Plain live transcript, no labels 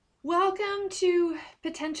Welcome to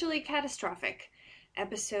Potentially Catastrophic,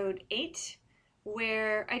 episode 8,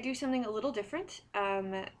 where I do something a little different.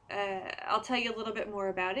 I'll tell you a little bit more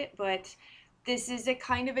about it, but this is a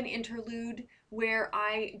kind of an interlude where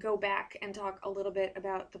I go back and talk a little bit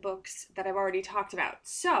about the books that I've already talked about.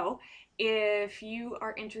 So, if you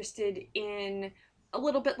are interested in a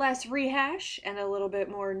little bit less rehash and a little bit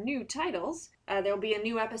more new titles, there'll be a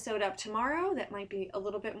new episode up tomorrow that might be a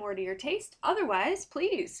little bit more to your taste. Otherwise,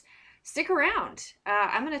 please stick around.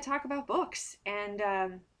 I'm going to talk about books and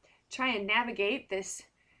try and navigate this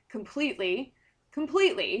completely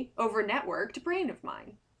over networked brain of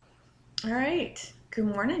mine. All right. Good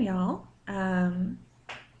morning, y'all. I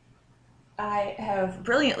have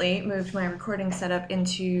brilliantly moved my recording setup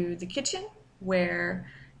into the kitchen where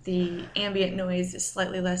the ambient noise is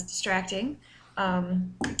slightly less distracting.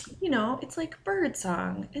 It's like bird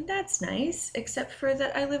song, and that's nice, except for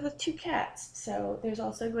that I live with 2 cats, so there's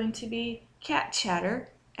also going to be cat chatter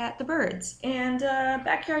at the birds, and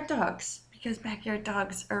backyard dogs, because backyard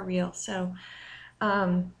dogs are real, so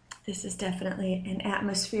this is definitely an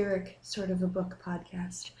atmospheric sort of a book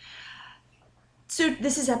podcast. So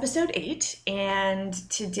this is episode 8, and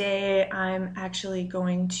today I'm actually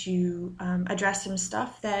going to address some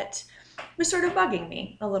stuff that was sort of bugging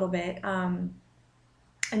me a little bit.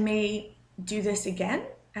 I may do this again.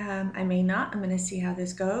 I may not. I'm going to see how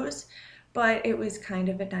this goes. But it was kind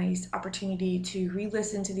of a nice opportunity to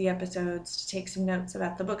re-listen to the episodes, to take some notes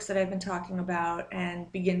about the books that I've been talking about and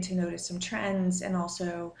begin to notice some trends, and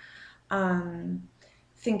also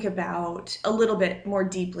think about a little bit more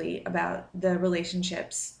deeply about the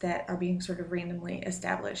relationships that are being sort of randomly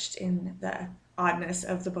established in the oddness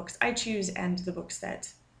of the books I choose and the books that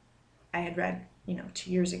I had read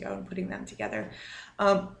 2 years ago, and putting them together.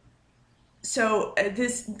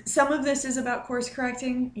 Some of this is about course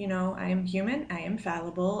correcting. I am human, I am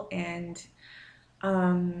fallible, and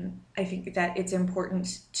I think that it's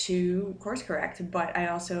important to course correct, but I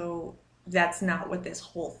also, that's not what this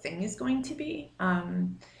whole thing is going to be.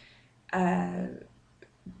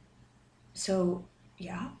 So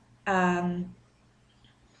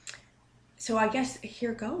I guess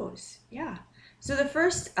here goes. Yeah. So the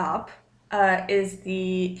first up is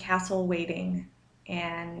the Castle Waiting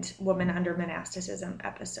and Woman Under Monasticism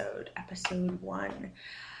episode 1.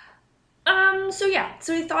 So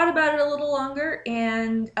we thought about it a little longer,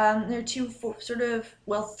 and there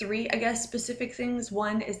are three, I guess, specific things.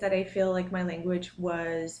 One is that I feel like my language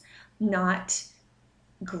was not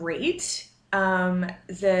great.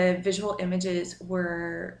 The visual images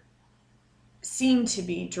seemed to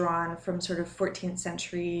be drawn from sort of 14th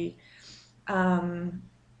century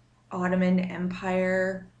Ottoman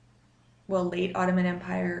Empire, late Ottoman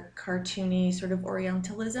Empire cartoony sort of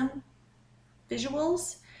Orientalism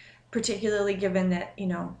visuals, particularly given that,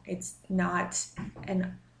 it's not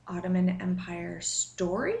an Ottoman Empire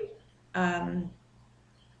story.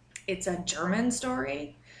 It's a German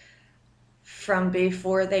story from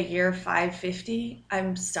before the year 550.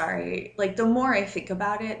 I'm sorry. Like, the more I think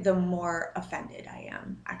about it, the more offended I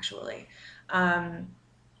am, actually.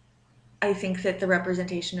 I think that the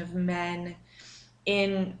representation of men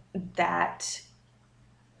in that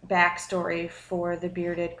backstory for the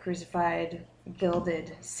bearded, crucified,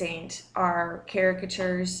 gilded saint are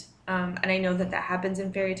caricatures. And I know that happens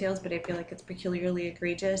in fairy tales, but I feel like it's peculiarly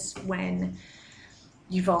egregious when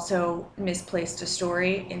you've also misplaced a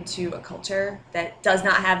story into a culture that does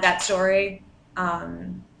not have that story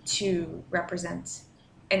to represent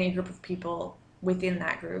any group of people within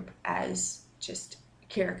that group as just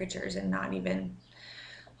caricatures and not even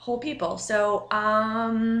whole people. So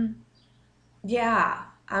I'm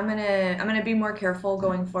gonna be more careful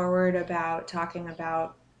going forward about talking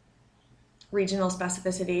about regional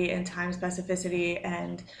specificity and time specificity,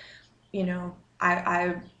 and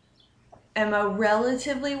I am a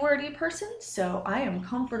relatively wordy person, so I am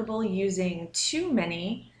comfortable using too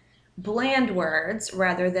many bland words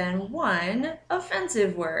rather than one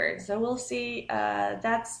offensive word. So we'll see.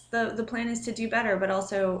 That's the plan, is to do better, but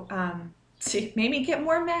also to maybe get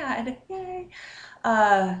more mad. Yay.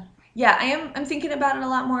 I'm thinking about it a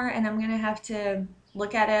lot more, and I'm gonna have to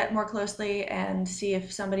look at it more closely and see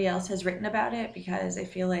if somebody else has written about it, because I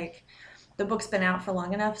feel like the book's been out for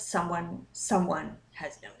long enough. Someone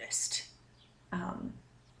has noticed.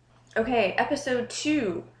 Okay, episode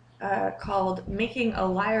 2, called Making a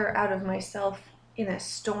Liar Out of Myself in a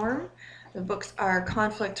Storm. The books are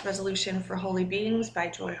Conflict Resolution for Holy Beings by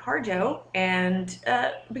Joy Harjo, and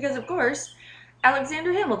because of course,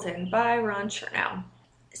 Alexander Hamilton by Ron Chernow.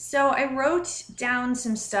 So I wrote down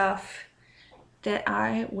some stuff that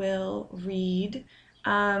I will read.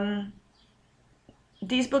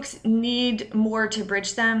 these books need more to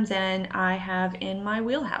bridge them than I have in my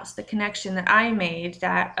wheelhouse. The connection that I made,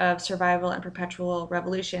 that of survival and perpetual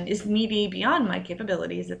revolution, is meaty beyond my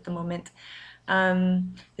capabilities at the moment.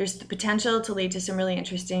 There's the potential to lead to some really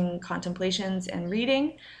interesting contemplations and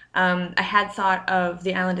reading. I had thought of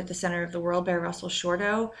The Island at the Center of the World by Russell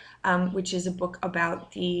Shorto, which is a book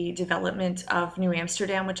about the development of New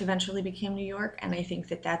Amsterdam, which eventually became New York. And I think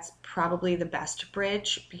that that's probably the best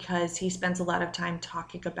bridge because he spends a lot of time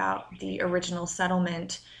talking about the original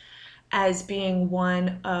settlement as being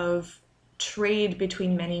one of trade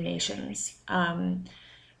between many nations,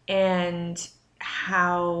 and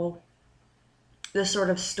how the sort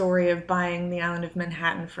of story of buying the island of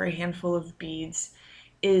Manhattan for a handful of beads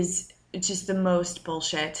is just the most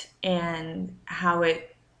bullshit, and how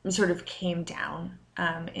it sort of came down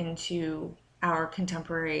into our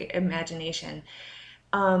contemporary imagination.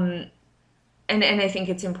 And I think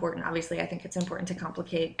it's important, obviously, I think it's important to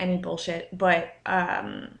complicate any bullshit, but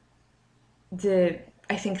I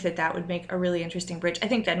think that that would make a really interesting bridge. I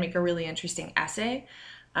think that'd make a really interesting essay,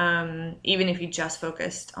 even if you just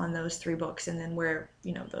focused on those three books and then where,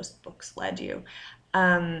 you know, those books led you.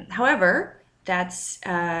 However, that's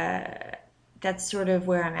sort of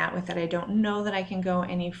where I'm at with it. I don't know that I can go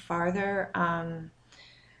any farther.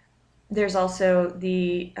 There's also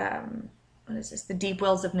the what is this? The deep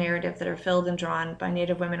wells of narrative that are filled and drawn by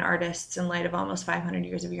Native women artists in light of almost 500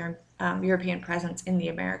 years of European presence in the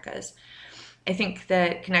Americas. I think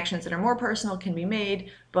that connections that are more personal can be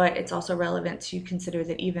made, but it's also relevant to consider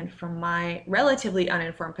that even from my relatively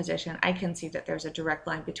uninformed position, I can see that there's a direct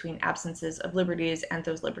line between absences of liberties and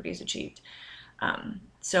those liberties achieved.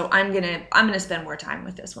 So I'm gonna spend more time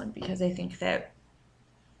with this one because I think that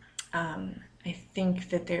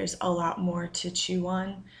there's a lot more to chew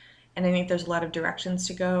on, and I think there's a lot of directions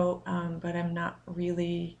to go, but I'm not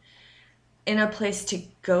really in a place to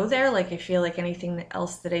go there. Like I feel like anything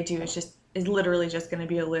else that I do is literally just going to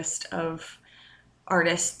be a list of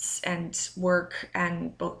artists and work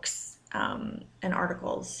and books, and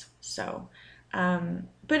articles. So,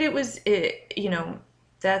 but you know,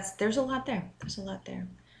 there's a lot there. There's a lot there.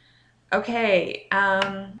 Okay.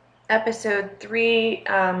 Episode 3,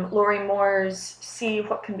 Lori Moore's See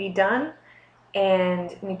What Can Be Done,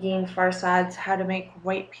 and Negin Farsad's How to Make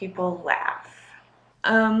White People Laugh.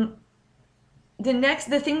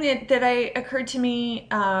 The thing that occurred to me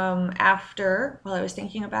after, while I was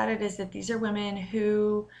thinking about it, is that these are women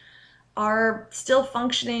who are still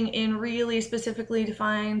functioning in really specifically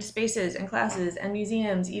defined spaces and classes and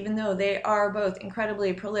museums, even though they are both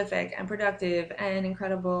incredibly prolific and productive and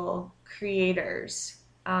incredible creators.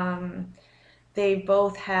 They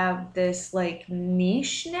both have this like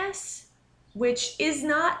nicheness, which is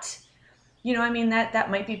not, you know, I mean, that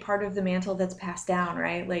might be part of the mantle that's passed down,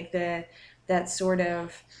 right? Like that sort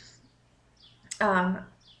of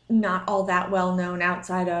not all that well known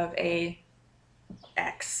outside of a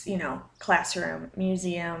you know, classroom,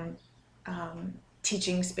 museum,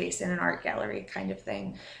 teaching space in an art gallery kind of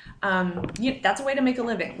thing. That's a way to make a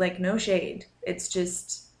living, like no shade. It's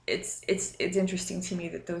just, it's interesting to me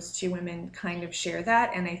that those two women kind of share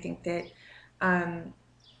that, and I think that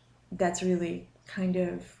that's really kind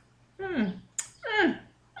of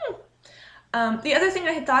the other thing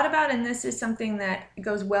I had thought about, and this is something that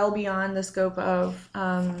goes well beyond the scope of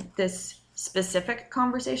this specific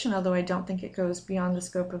conversation, although I don't think it goes beyond the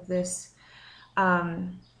scope of this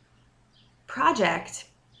project,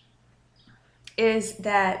 is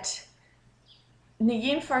that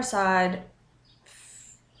Negin Farsad,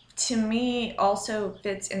 to me, also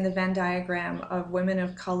fits in the Venn diagram of women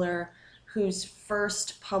of color whose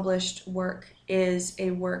first published work is a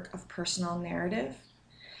work of personal narrative.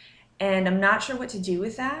 And I'm not sure what to do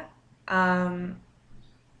with that.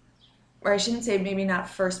 Or I shouldn't say maybe not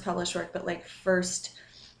first published work, but like first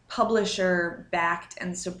publisher backed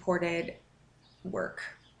and supported work,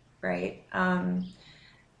 right? I'm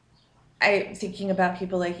thinking about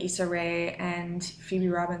people like Issa Rae and Phoebe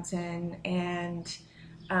Robinson and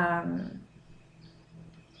oh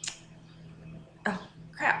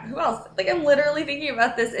crap, who else? Like I'm literally thinking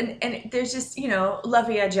about this, and there's just, you know,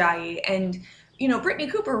 Lavia Ajayi, and you know, Brittany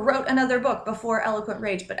Cooper wrote another book before Eloquent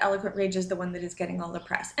Rage, but Eloquent Rage is the one that is getting all the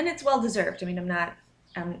press, and it's well deserved. I mean,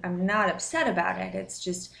 I'm not upset about it. It's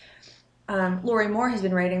just Lori Moore has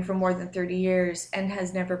been writing for more than 30 years and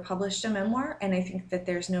has never published a memoir, and I think that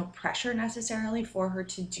there's no pressure necessarily for her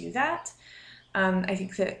to do that. I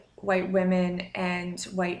think that white women and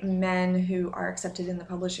white men who are accepted in the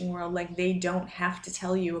publishing world, like, they don't have to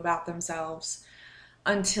tell you about themselves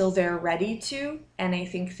until they're ready to, and I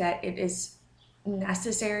think that it is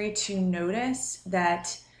necessary to notice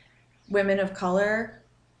that women of color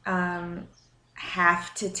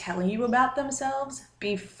have to tell you about themselves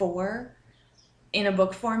before, in a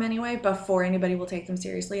book form anyway, before anybody will take them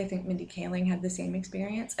seriously. I think Mindy Kaling had the same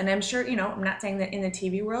experience. And I'm sure, I'm not saying that in the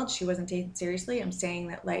TV world she wasn't taken seriously. I'm saying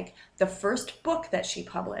that like the first book that she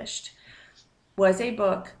published was a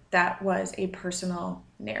book that was a personal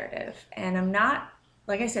narrative. And I'm not,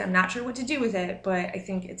 like I said, I'm not sure what to do with it, but I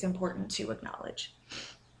think it's important to acknowledge.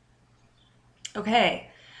 Okay,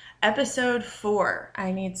 episode 4.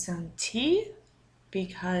 I need some tea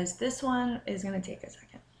because this one is going to take a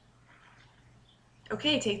second.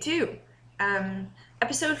 Okay, take 2.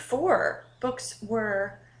 Episode 4. Books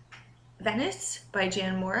were Venice by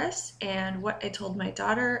Jan Morris and What I Told My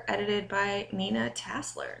Daughter, edited by Nina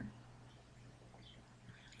Tassler.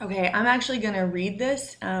 Okay, I'm actually going to read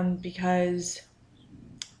this because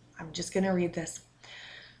I'm just going to read this.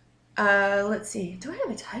 Let's see. Do I have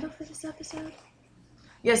a title for this episode?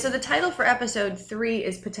 Yeah, so the title for episode 3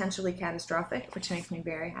 is Potentially Catastrophic, which makes me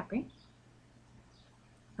very happy.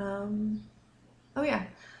 Oh yeah,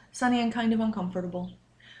 sunny and kind of uncomfortable.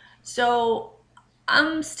 So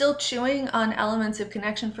I'm still chewing on elements of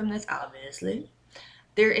connection from this, obviously.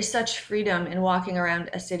 There is such freedom in walking around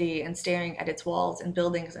a city and staring at its walls and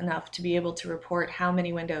buildings enough to be able to report how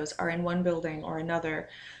many windows are in one building or another,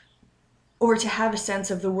 or to have a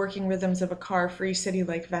sense of the working rhythms of a car-free city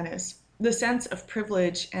like Venice. The sense of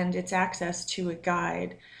privilege and its access to a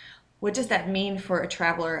guide. What does that mean for a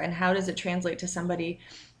traveler, and how does it translate to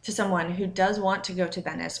someone who does want to go to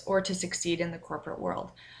Venice or to succeed in the corporate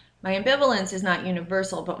world? My ambivalence is not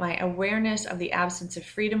universal, but my awareness of the absence of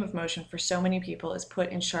freedom of motion for so many people is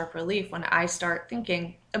put in sharp relief when I start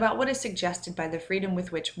thinking about what is suggested by the freedom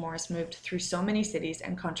with which Morris moved through so many cities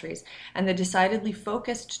and countries, and the decidedly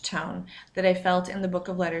focused tone that I felt in the book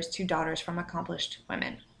of letters to daughters from accomplished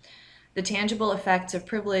women. The tangible effects of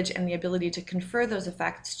privilege and the ability to confer those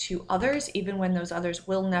effects to others, even when those others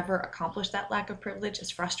will never accomplish that lack of privilege,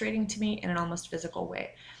 is frustrating to me in an almost physical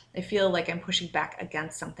way. I feel like I'm pushing back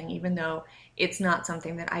against something, even though it's not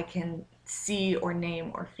something that I can see or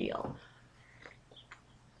name or feel.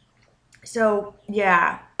 So,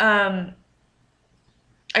 yeah, I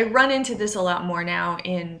run into this a lot more now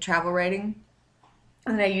in travel writing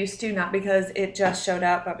than I used to, not because it just showed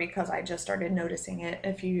up, but because I just started noticing it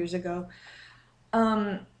a few years ago.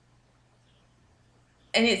 And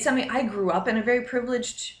it's something, I grew up in a very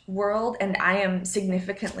privileged world, and I am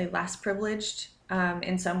significantly less privileged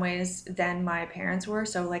in some ways than my parents were.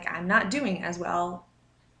 So like, I'm not doing as well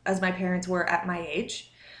as my parents were at my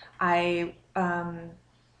age.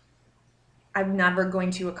 I'm never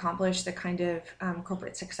going to accomplish the kind of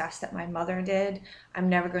corporate success that my mother did. I'm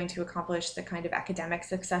never going to accomplish the kind of academic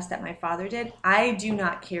success that my father did. I do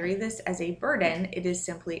not carry this as a burden. It is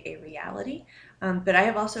simply a reality. But I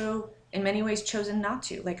have also, in many ways, chosen not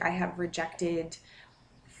to. Like, I have rejected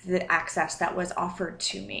the access that was offered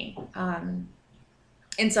to me.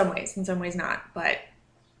 In some ways not. But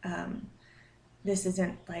this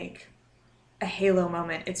isn't like a halo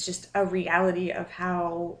moment. It's just a reality of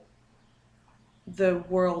how the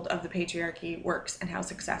world of the patriarchy works and how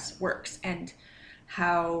success works and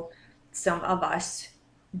how some of us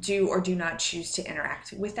do or do not choose to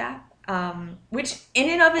interact with that, which in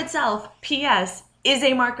and of itself, P.S., is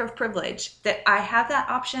a mark of privilege, that I have that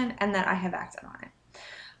option and that I have acted on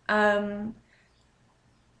it.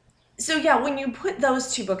 So yeah, when you put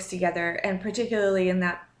those two books together, and particularly in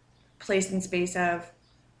that place and space of,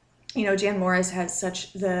 Jan Morris has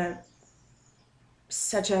such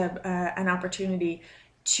an opportunity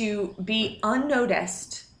to be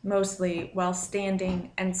unnoticed, mostly while standing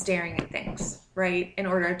and staring at things, right, in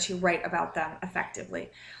order to write about them effectively.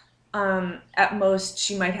 At most,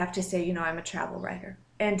 she might have to say, I'm a travel writer,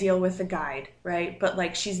 and deal with the guide, right? But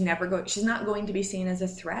like, she's not going to be seen as a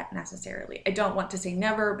threat necessarily. I don't want to say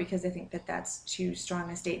never, because I think that that's too strong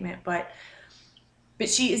a statement, but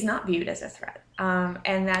she is not viewed as a threat.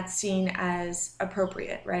 And that's seen as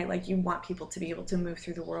appropriate, right? Like, you want people to be able to move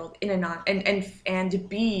through the world in a and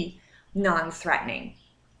be non-threatening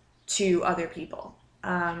to other people.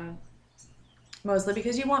 Mostly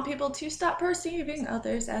because you want people to stop perceiving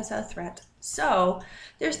others as a threat. So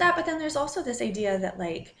there's that, but then there's also this idea that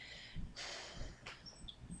like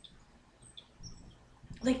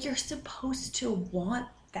you're supposed to want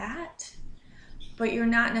that, but you're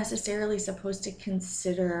not necessarily supposed to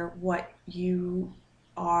consider what you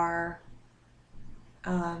are,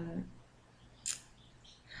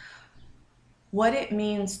 what it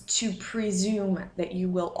means to presume that you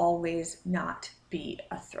will always not be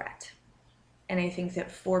a threat. And I think that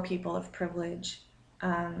for people of privilege,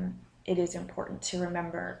 it is important to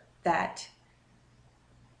remember that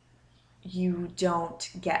you don't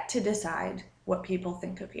get to decide what people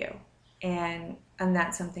think of you. And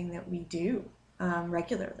that's something that we do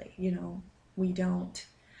regularly.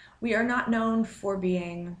 We are not known for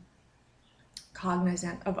being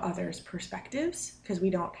cognizant of others' perspectives, because we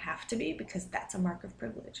don't have to be, because that's a mark of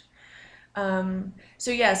privilege.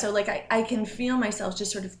 So like I can feel myself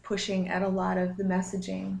just sort of pushing at a lot of the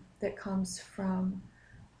messaging that comes from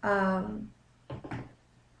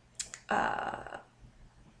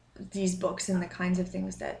these books and the kinds of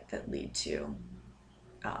things that lead to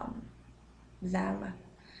them.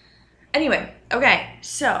 Anyway, okay,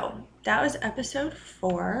 so that was episode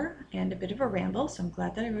 4 and a bit of a ramble, so I'm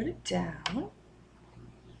glad that I wrote it down.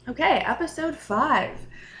 Okay, episode 5,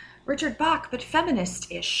 Richard Bach, but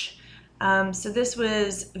feminist-ish. So this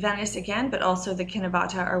was Venice again, but also the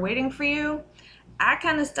Kinabata Are Waiting for You. I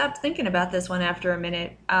kind of stopped thinking about this one after a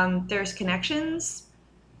minute. There's connections,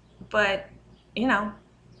 but,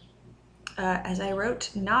 as I wrote,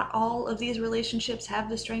 not all of these relationships have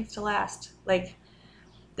the strength to last. Like,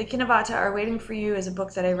 The Kinabata Are Waiting for You is a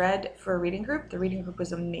book that I read for a reading group. The reading group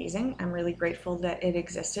was amazing. I'm really grateful that it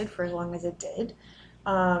existed for as long as it did.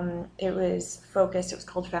 It was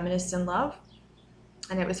called Feminists in Love,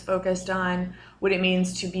 and it was focused on what it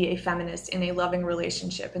means to be a feminist in a loving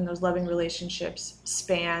relationship. And those loving relationships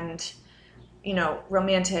spanned,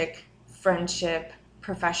 romantic, friendship,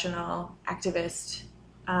 professional, activist,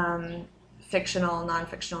 fictional,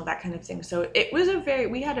 non-fictional, that kind of thing. So it was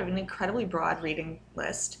we had an incredibly broad reading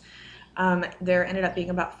list. There ended up being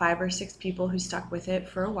about 5 or 6 people who stuck with it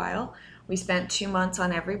for a while. We spent 2 months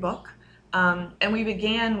on every book. And we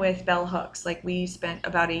began with bell hooks. Like, we spent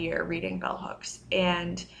about a year reading bell hooks.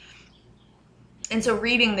 And so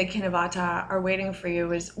reading The Kinabata Are Waiting for You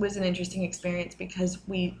was an interesting experience, because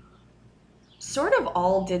we sort of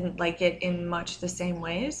all didn't like it in much the same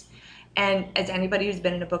ways. And as anybody who's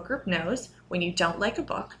been in a book group knows, when you don't like a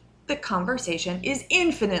book, the conversation is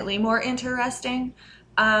infinitely more interesting.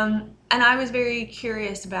 And I was very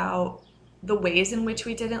curious about the ways in which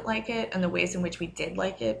we didn't like it and the ways in which we did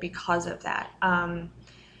like it because of that.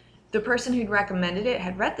 The person who'd recommended it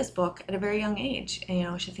had read this book at a very young age. And,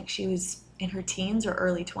 I think she was in her teens or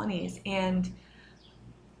early 20s. And,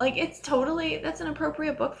 like, that's an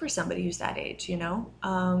appropriate book for somebody who's that age,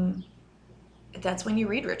 That's when you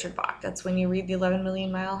read Richard Bach. That's when you read The 11 Million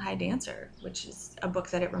Mile High Dancer, which is a book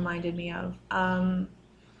that it reminded me of.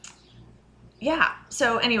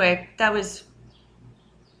 So anyway,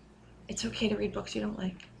 it's okay to read books you don't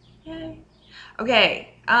like. Yay.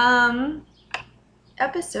 Okay,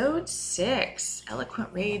 episode 6, Eloquent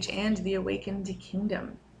Rage and the Awakened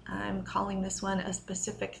Kingdom. I'm calling this one A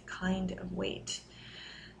Specific Kind of Weight.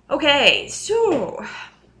 Okay, so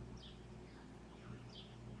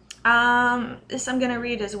this I'm going to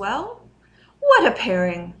read as well. What a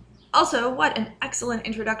pairing! Also, what an excellent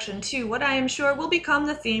introduction to what I am sure will become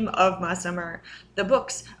the theme of my summer, the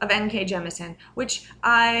books of N.K. Jemisin, which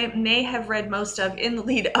I may have read most of in the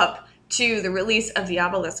lead up to the release of The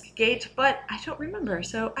Obelisk Gate, but I don't remember,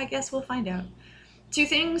 so I guess we'll find out. 2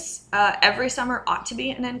 things, every summer ought to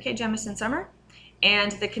be an N.K. Jemisin summer,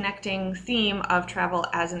 and the connecting theme of travel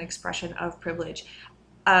as an expression of privilege.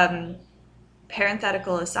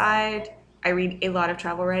 Parenthetical aside, I read a lot of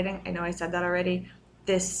travel writing. I know I said that already.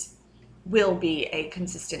 This will be a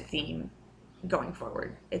consistent theme going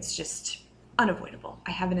forward. It's just unavoidable.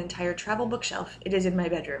 I have an entire travel bookshelf. It is in my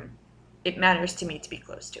bedroom. It matters to me to be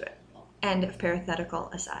close to it. End of parenthetical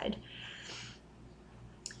aside.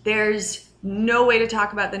 There's no way to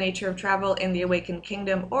talk about the nature of travel in The Awakened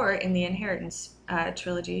Kingdom or in the Inheritance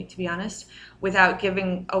trilogy, to be honest, without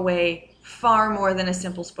giving away far more than a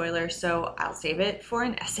simple spoiler, so I'll save it for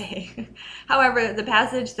an essay. However, the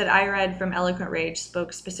passage that I read from Eloquent Rage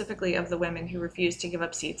spoke specifically of the women who refused to give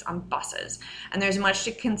up seats on buses. And there's much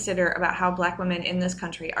to consider about how Black women in this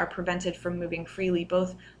country are prevented from moving freely,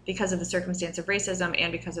 both because of the circumstance of racism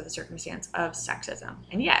and because of the circumstance of sexism.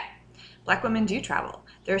 And yet, Black women do travel.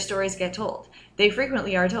 Their stories get told. They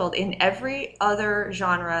frequently are told in every other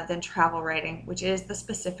genre than travel writing, which is the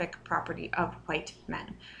specific property of white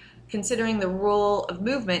men. Considering the role of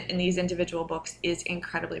movement in these individual books is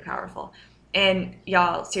incredibly powerful. And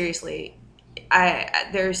y'all, seriously,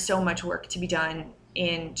 there's so much work to be done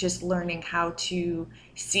in just learning how to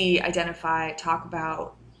see, identify, talk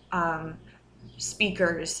about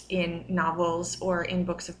speakers in novels or in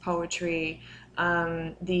books of poetry,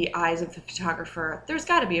 the eyes of the photographer. There's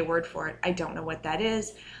got to be a word for it. I don't know what that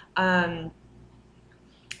is.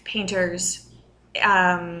 Painters,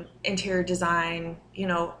 interior design,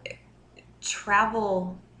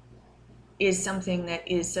 travel is something that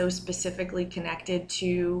is so specifically connected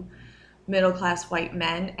to middle-class white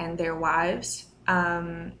men and their wives.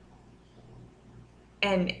 And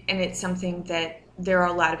it's something that there are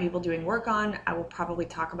a lot of people doing work on. I will probably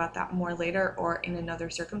talk about that more later or in another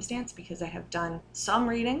circumstance, because I have done some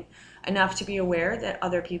reading enough to be aware that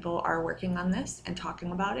other people are working on this and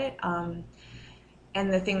talking about it.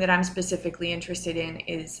 And the thing that I'm specifically interested in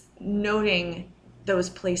is noting those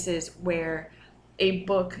places where a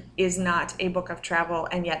book is not a book of travel,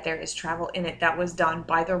 and yet there is travel in it that was done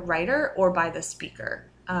by the writer or by the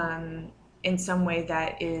speaker in some way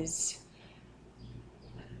that is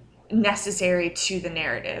necessary to the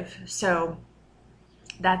narrative. So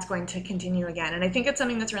that's going to continue again. And I think it's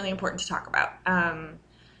something that's really important to talk about,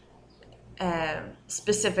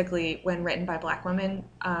 specifically when written by Black women,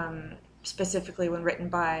 specifically when written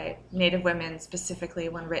by Native women, specifically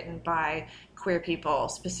when written by queer people,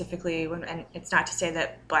 specifically when, and it's not to say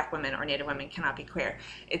that Black women or Native women cannot be queer.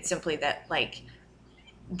 It's simply that, like,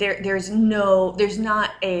 there's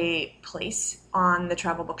not a place on the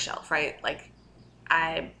travel bookshelf, right? Like,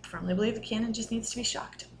 I firmly believe the canon just needs to be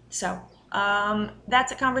shocked. So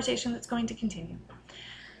that's a conversation that's going to continue.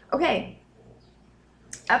 Okay,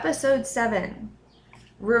 episode 7,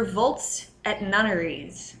 Revolts at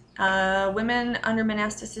Nunneries. Women under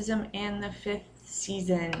monasticism in the 5th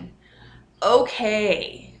season.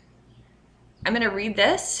 Okay, I'm going to read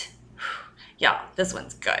this. Yeah, this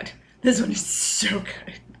one's good. This one is so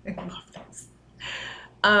good. I love this.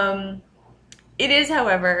 It is,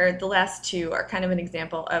 however, the last two are kind of an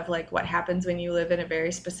example of like what happens when you live in a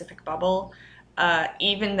very specific bubble,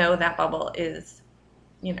 even though that bubble is,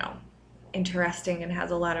 you know, interesting and has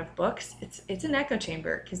a lot of books. It's an echo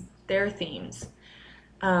chamber because there are themes.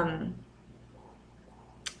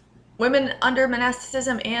 Women under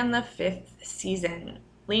monasticism and the 5th season.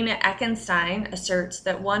 Lena Eckenstein asserts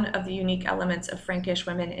that one of the unique elements of Frankish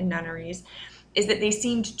women in nunneries is that they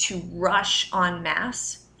seemed to rush en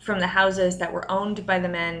masse from the houses that were owned by the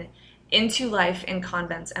men into life in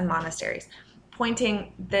convents and monasteries.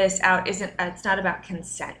 Pointing this out it's not about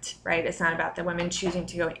consent, right? It's not about the women choosing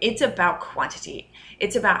to go. It's about quantity.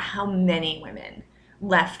 It's about how many women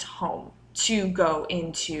left home to go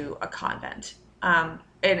into a convent. And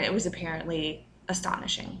it was apparently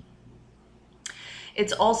astonishing.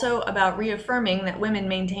 It's also about reaffirming that women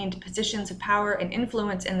maintained positions of power and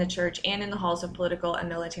influence in the church and in the halls of political and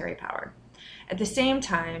military power. At the same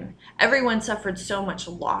time, everyone suffered so much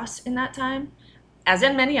loss in that time, as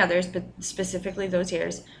in many others, but specifically those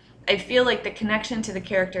years. I feel like the connection to the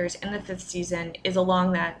characters in the 5th season is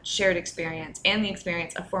along that shared experience and the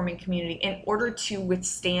experience of forming community in order to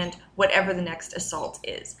withstand whatever the next assault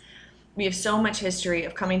is. We have so much history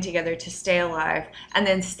of coming together to stay alive and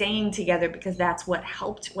then staying together because that's what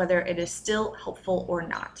helped, whether it is still helpful or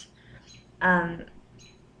not.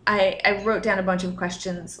 I wrote down a bunch of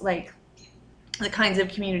questions like the kinds of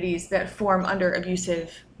communities that form under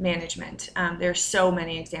abusive management. There are so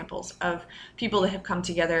many examples of people that have come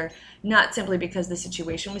together, not simply because the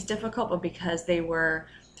situation was difficult, but because they were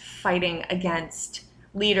fighting against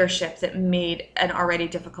leadership that made an already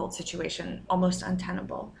difficult situation almost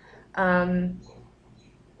untenable. And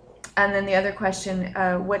then the other question,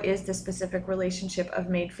 what is the specific relationship of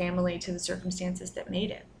maid family to the circumstances that made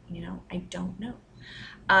it? You know, I don't know.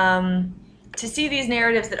 To see these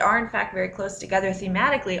narratives that are in fact very close together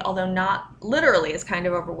thematically, although not literally, is kind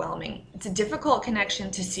of overwhelming. It's a difficult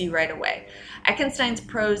connection to see right away. Eckenstein's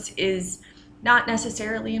prose is not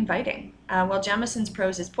necessarily inviting, while Jemisin's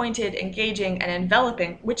prose is pointed, engaging, and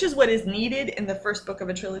enveloping, which is what is needed in the first book of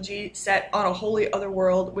a trilogy set on a wholly other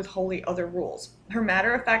world with wholly other rules. Her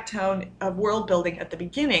matter-of-fact tone of world building at the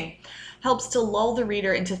beginning helps to lull the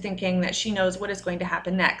reader into thinking that she knows what is going to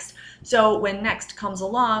happen next. So when next comes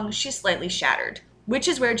along, she's slightly shattered, which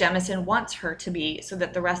is where Jemisin wants her to be so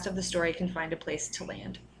that the rest of the story can find a place to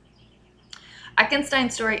land.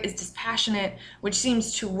 Eckenstein's story is dispassionate, which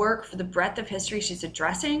seems to work for the breadth of history she's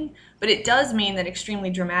addressing, but it does mean that extremely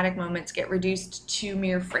dramatic moments get reduced to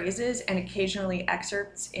mere phrases and occasionally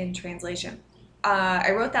excerpts in translation.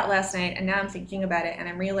 I wrote that last night, and now I'm thinking about it, and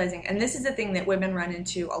I'm realizing, and this is a thing that women run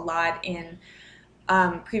into a lot in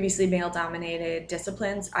previously male-dominated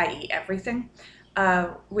disciplines, i.e. everything,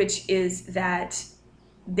 which is that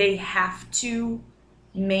they have to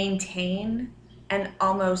maintain an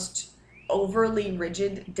almost overly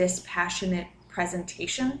rigid, dispassionate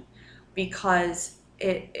presentation because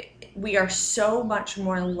we are so much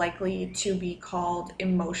more likely to be called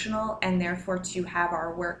emotional and therefore to have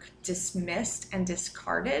our work dismissed and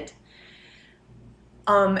discarded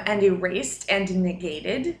and erased and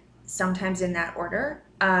negated, sometimes in that order,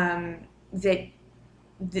 that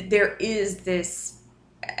there is this,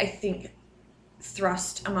 I think,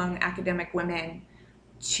 thrust among academic women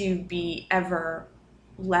to be ever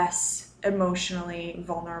less emotionally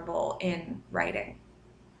vulnerable in writing.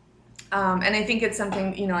 And I think it's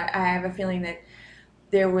something, you know, I have a feeling that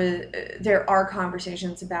there are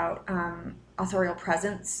conversations about authorial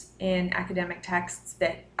presence in academic texts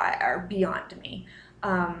that are beyond me,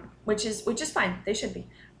 which is fine. They should be.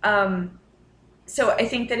 So I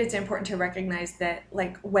think that it's important to recognize that,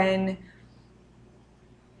 like, when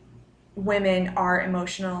women are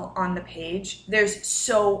emotional on the page, there's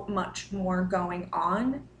so much more going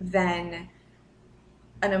on than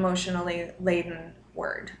an emotionally laden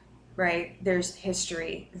word, right? There's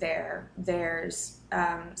history there, there's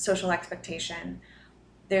social expectation,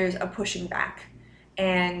 there's a pushing back.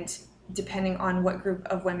 And depending on what group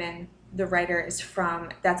of women the writer is from,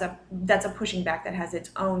 that's a pushing back that has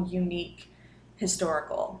its own unique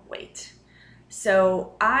historical weight.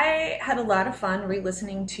 So I had a lot of fun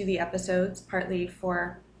re-listening to the episodes, partly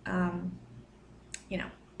for, you know,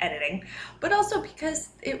 editing, but also because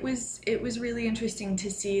it was really interesting to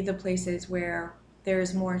see the places where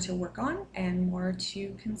there's more to work on and more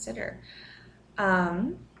to consider.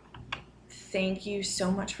 Um, Thank you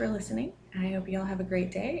so much for listening. I hope you all have a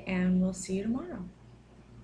great day, and we'll see you tomorrow.